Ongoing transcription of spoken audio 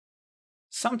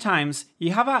Sometimes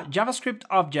you have a JavaScript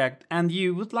object and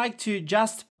you would like to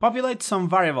just populate some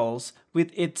variables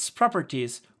with its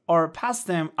properties or pass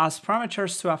them as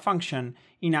parameters to a function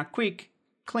in a quick,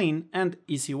 clean, and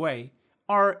easy way.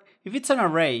 Or if it's an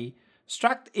array,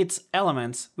 struct its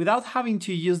elements without having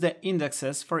to use the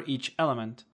indexes for each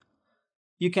element.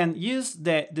 You can use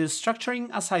the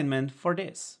destructuring assignment for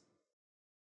this.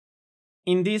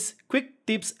 In this quick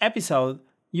tips episode,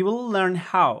 you will learn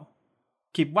how.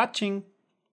 Keep watching!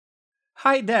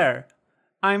 Hi there!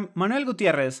 I'm Manuel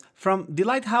Gutierrez from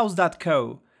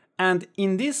thelighthouse.co, and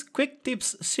in this quick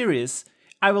tips series,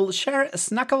 I will share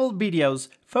snackable videos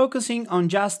focusing on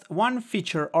just one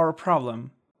feature or problem.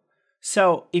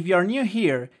 So if you're new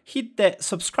here, hit the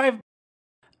subscribe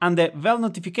and the bell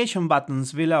notification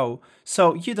buttons below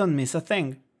so you don't miss a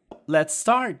thing. Let's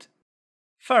start!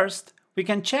 First, we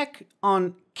can check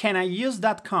on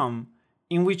caniuse.com,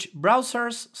 in which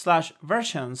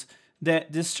browsers/versions the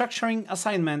destructuring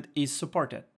assignment is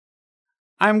supported.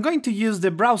 I'm going to use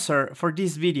the browser for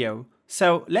this video,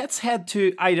 so let's head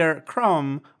to either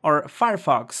Chrome or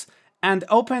Firefox and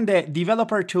open the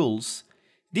developer tools.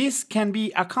 This can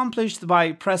be accomplished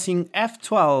by pressing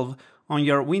F12 on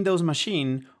your Windows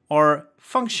machine or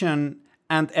Function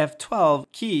and F12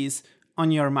 keys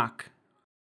on your Mac.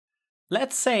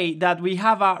 Let's say that we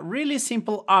have a really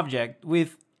simple object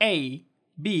with A,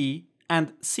 B,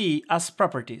 and C as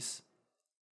properties.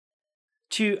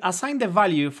 To assign the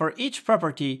value for each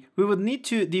property, we would need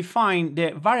to define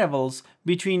the variables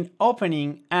between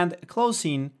opening and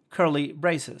closing curly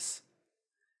braces,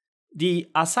 the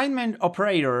assignment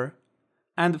operator,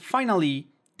 and finally,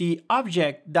 the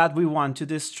object that we want to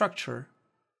destructure.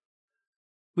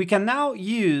 We can now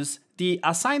use the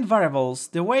assigned variables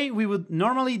the way we would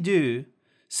normally do,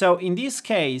 so in this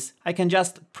case, I can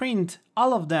just print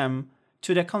all of them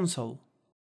to the console.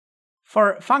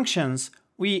 For functions,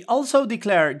 we also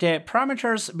declare the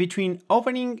parameters between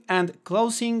opening and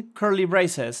closing curly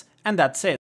braces, and that's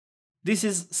it. This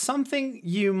is something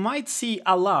you might see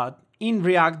a lot in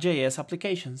React.js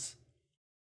applications.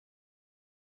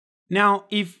 Now,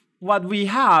 if what we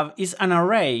have is an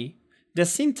array, the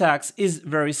syntax is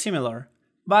very similar,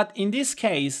 but in this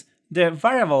case, the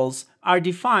variables are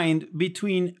defined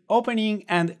between opening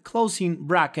and closing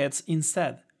brackets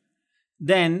instead.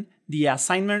 Then the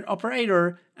assignment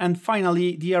operator, and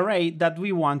finally the array that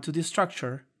we want to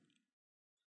destructure.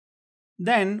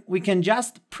 Then we can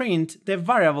just print the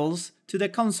variables to the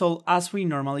console as we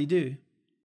normally do.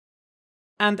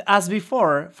 And as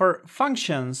before, for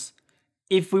functions,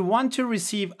 if we want to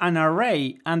receive an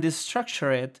array and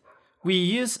destructure it, we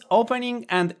use opening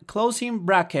and closing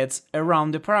brackets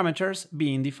around the parameters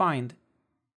being defined.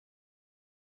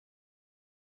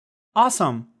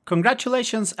 Awesome!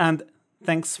 Congratulations and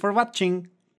thanks for watching!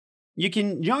 You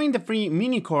can join the free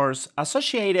mini course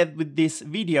associated with this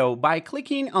video by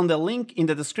clicking on the link in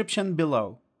the description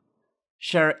below.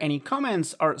 Share any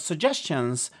comments or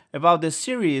suggestions about the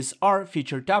series or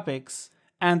future topics.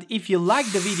 And if you like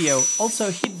the video,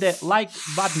 also hit the like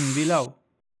button below.